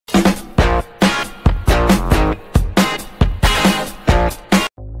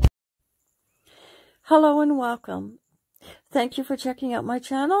Hello and welcome. Thank you for checking out my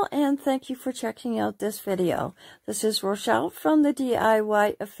channel and thank you for checking out this video. This is Rochelle from the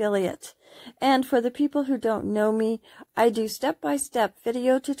DIY Affiliate. And for the people who don't know me, I do step-by-step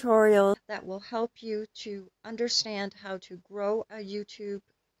video tutorials that will help you to understand how to grow a YouTube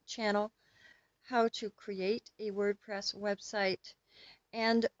channel, how to create a WordPress website,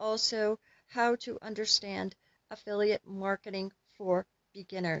 and also how to understand affiliate marketing for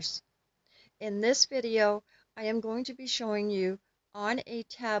beginners. In this video, I am going to be showing you on a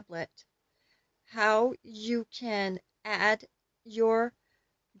tablet how you can add your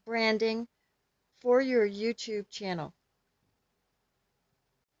branding for your YouTube channel.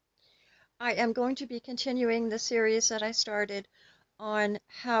 I am going to be continuing the series that I started on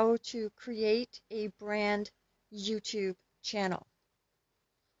how to create a brand YouTube channel.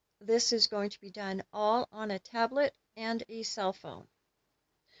 This is going to be done all on a tablet and a cell phone.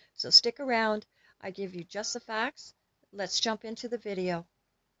 So stick around. I give you just the facts. Let's jump into the video.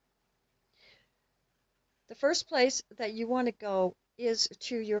 The first place that you want to go is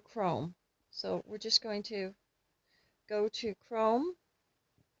to your Chrome. So we're just going to go to Chrome.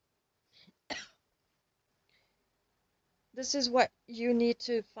 This is what you need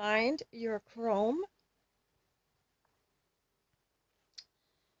to find, your Chrome.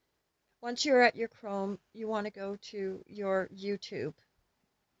 Once you're at your Chrome, you want to go to your YouTube.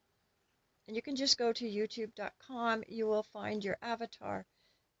 And you can just go to youtube.com. You will find your avatar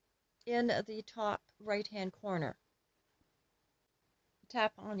in the top right-hand corner.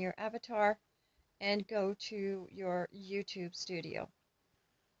 Tap on your avatar and go to your YouTube studio.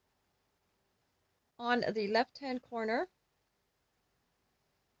 On the left-hand corner,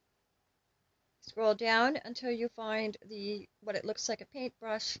 scroll down until you find what it looks like a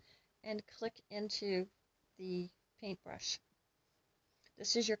paintbrush and click into the paintbrush.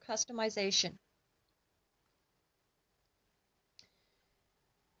 This is your customization.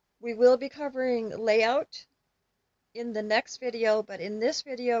 We will be covering layout in the next video, but in this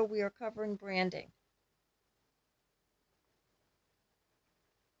video we are covering branding.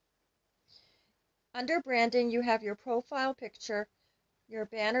 Under branding, you have your profile picture, your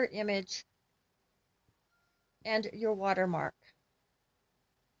banner image, and your watermark.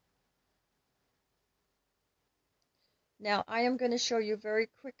 Now, I am going to show you very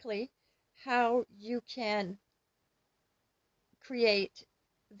quickly how you can create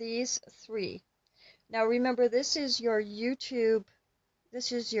these three. Now, remember, this is your YouTube,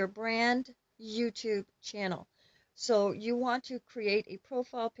 this is your brand YouTube channel. So you want to create a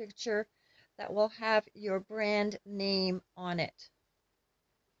profile picture that will have your brand name on it.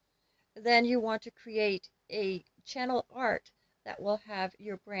 Then you want to create a channel art that will have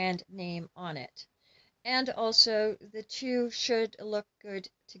your brand name on it. And also, the two should look good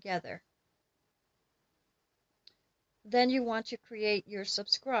together. Then you want to create your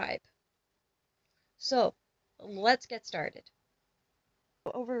subscribe. So let's get started.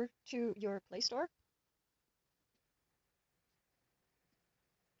 Go over to your Play Store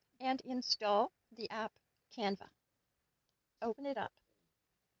and install the app Canva. Open it up.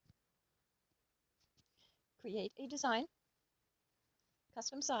 Create a design,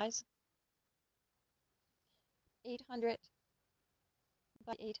 custom size, 800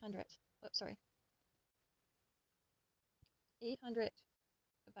 by 800. Oops, sorry. 800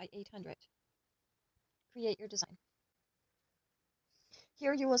 by 800. Create your design.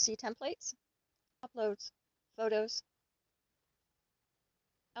 Here you will see templates, uploads, photos,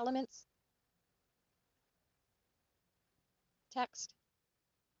 elements, text,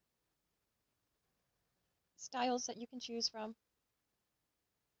 styles that you can choose from,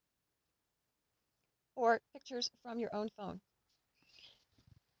 or pictures from your own phone.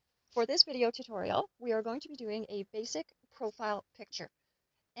 For this video tutorial, we are going to be doing a basic profile picture.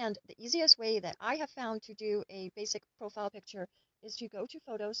 And the easiest way that I have found to do a basic profile picture is to go to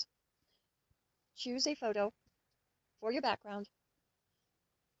Photos, choose a photo for your background.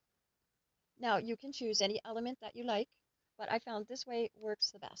 Now, you can choose any element that you like, but I found this way works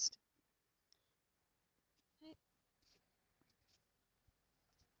the best. Okay.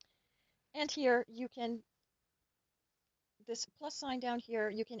 And here you can, this plus sign down here,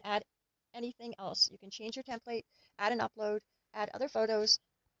 you can add anything else. You can change your template, add an upload, add other photos.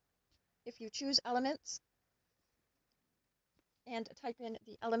 If you choose elements and type in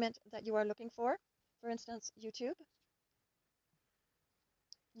the element that you are looking for instance, YouTube,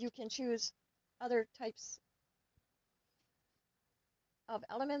 you can choose other types of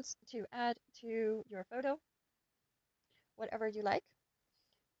elements to add to your photo, whatever you like.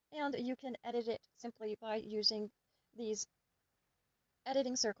 And you can edit it simply by using these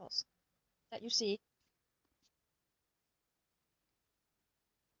editing circles that you see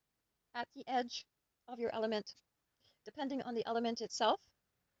at the edge of your element, depending on the element itself.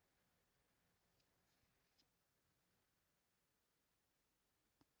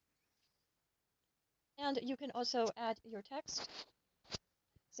 And you can also add your text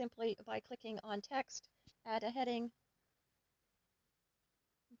simply by clicking on text, add a heading,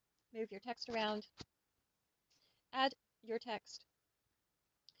 move your text around, add your text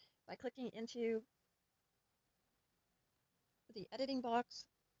by clicking into the editing box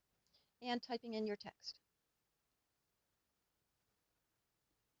and typing in your text.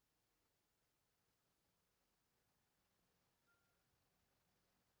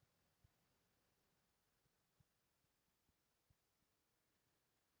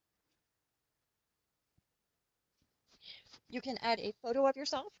 You can add a photo of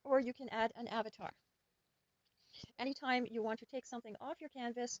yourself, or you can add an avatar. Anytime you want to take something off your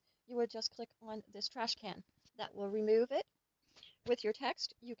canvas, you would just click on this trash can. That will remove it. With your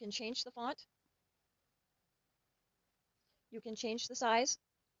text, you can change the font. You can change the size.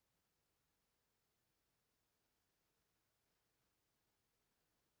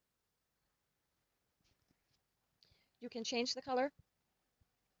 You can change the color.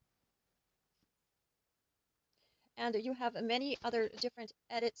 And you have many other different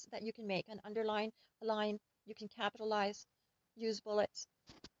edits that you can make. An underline, a line, you can capitalize, use bullets.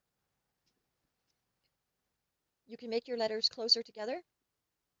 You can make your letters closer together,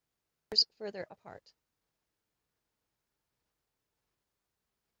 further apart.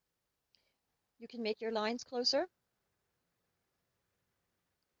 You can make your lines closer.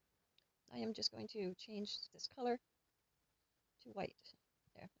 I am just going to change this color to white.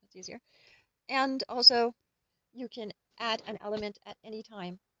 There, that's easier. And also, you can add an element at any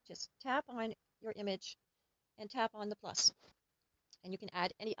time. Just tap on your image and tap on the plus, and you can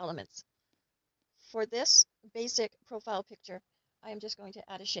add any elements. For this basic profile picture, I am just going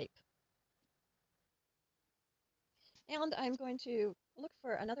to add a shape. And I'm going to look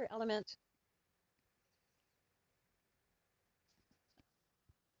for another element.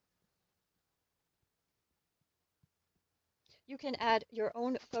 You can add your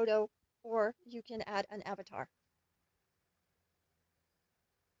own photo, or you can add an avatar.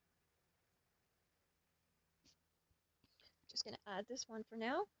 Just going to add this one for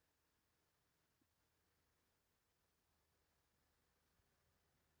now.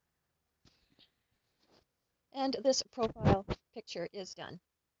 And this profile picture is done.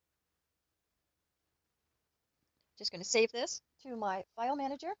 Just going to save this to my file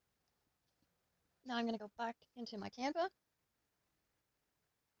manager. Now I'm going to go back into my Canva.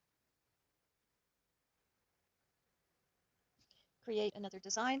 Create another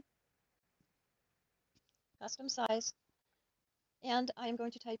design, custom size, and I am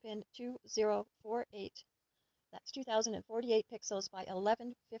going to type in 2048. That's 2048 pixels by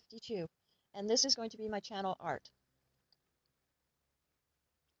 1152. And this is going to be my channel art.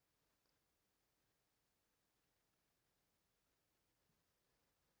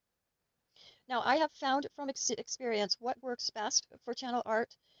 Now, I have found from experience what works best for channel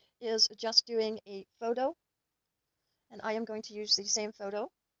art is just doing a photo. And I am going to use the same photo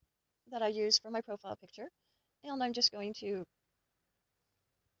that I use for my profile picture. And I'm just going to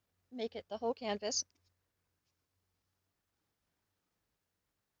make it the whole canvas.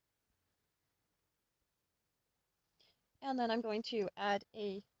 And then I'm going to add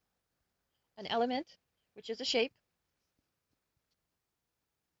an element, which is a shape.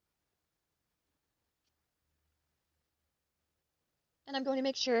 And I'm going to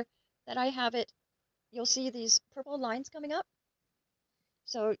make sure that I have it. You'll see these purple lines coming up.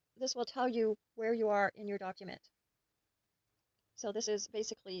 So this will tell you where you are in your document. So this is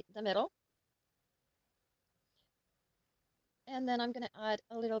basically the middle. And then I'm going to add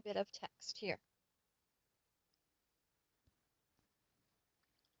a little bit of text here.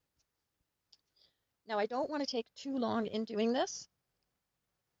 Now I don't want to take too long in doing this.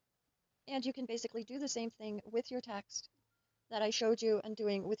 And you can basically do the same thing with your text that I showed you and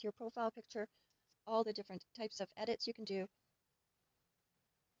doing with your profile picture, all the different types of edits you can do.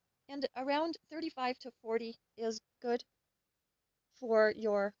 And around 35 to 40 is good for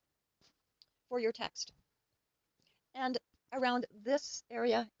your text. And around this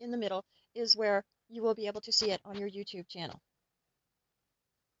area in the middle is where you will be able to see it on your YouTube channel.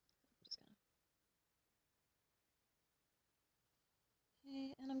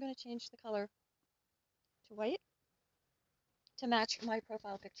 Okay, and I'm going to change the color to white to match my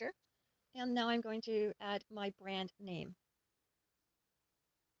profile picture. And now I'm going to add my brand name.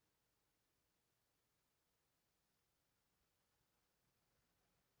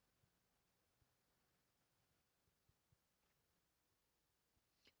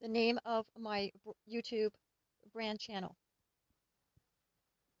 the name of my YouTube brand channel.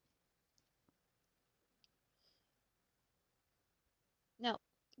 Now,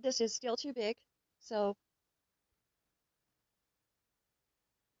 this is still too big, so,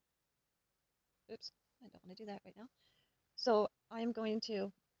 oops, I don't want to do that right now. So I'm going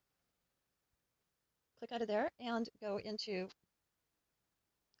to click out of there and go into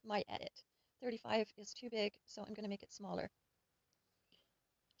my edit. 35 is too big, so I'm going to make it smaller.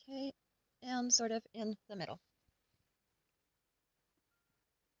 Okay, and sort of in the middle.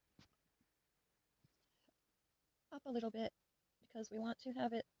 Up a little bit because we want to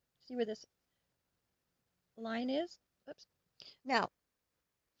have it, see where this line is. Oops. Now,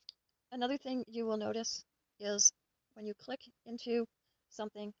 another thing you will notice is when you click into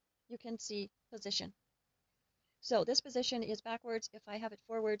something, you can see position. So this position is backwards. If I have it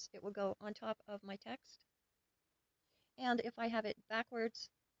forwards, it will go on top of my text. And if I have it backwards,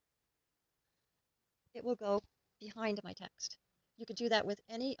 it will go behind my text. You could do that with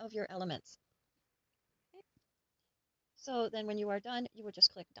any of your elements. Okay. So then when you are done, you will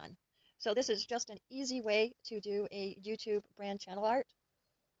just click done. So this is just an easy way to do a YouTube brand channel art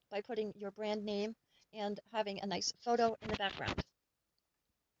by putting your brand name and having a nice photo in the background.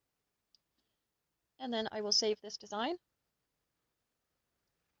 And then I will save this design.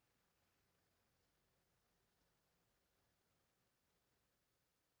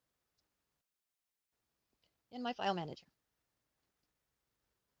 In my file manager.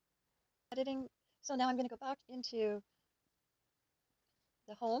 Editing. So now I'm going to go back into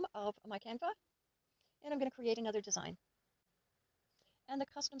the home of my Canva, and I'm going to create another design. And the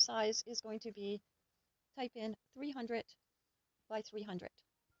custom size is going to be, type in 300 by 300.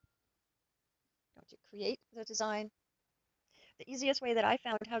 Going to create the design. The easiest way that I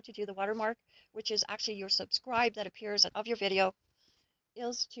found how to do the watermark, which is actually your subscribe that appears of your video,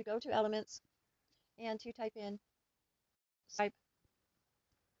 is to go to elements and to type in subscribe.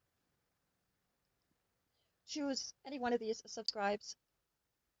 Choose any one of these subscribes,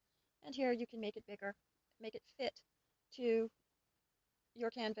 and here you can make it bigger, make it fit to your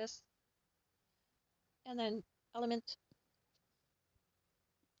canvas, and then element,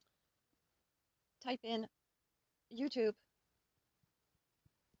 type in YouTube,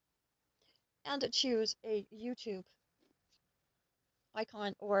 and choose a YouTube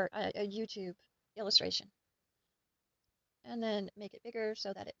icon or a YouTube illustration, and then make it bigger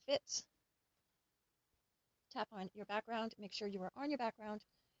so that it fits. Tap on your background, make sure you are on your background,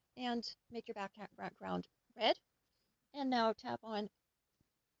 and make your background red. And now tap on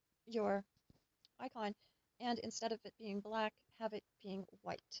your icon, and instead of it being black, have it being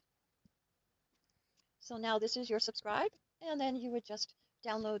white. So now this is your subscribe, and then you would just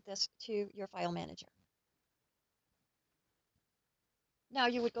download this to your file manager. Now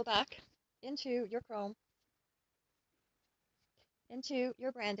you would go back into your Chrome, into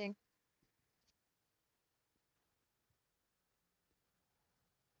your branding,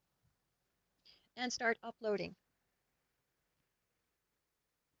 and start uploading.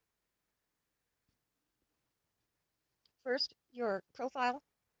 First, your profile,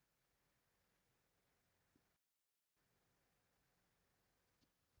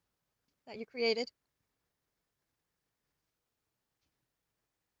 that you created.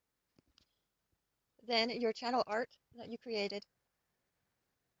 Then your channel art that you created.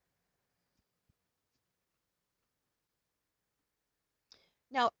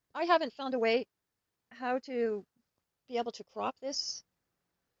 Now, I haven't found a way how to be able to crop this,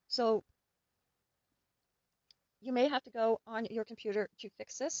 so you may have to go on your computer to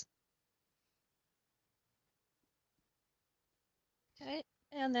fix this. Okay,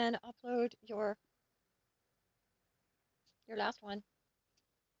 and then upload your last one,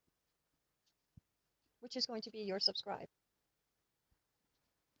 which is going to be your subscribe.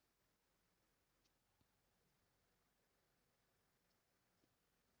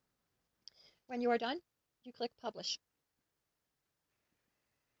 When you are done, you click Publish.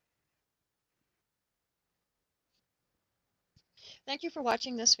 Thank you for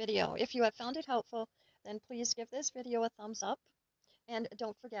watching this video. If you have found it helpful, then please give this video a thumbs up, and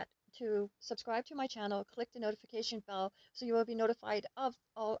don't forget to subscribe to my channel, click the notification bell so you will be notified of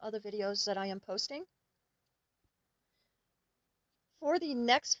all other videos that I am posting. For the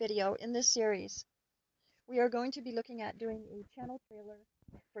next video in this series, we are going to be looking at doing a channel trailer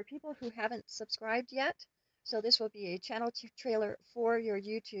for people who haven't subscribed yet. So this will be a channel trailer for your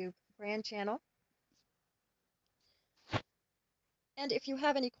YouTube brand channel. And if you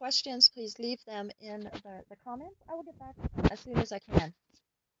have any questions, please leave them in the comments. I will get back as soon as I can.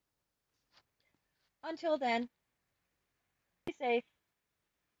 Until then, be safe.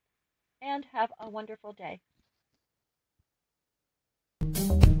 and have a wonderful day.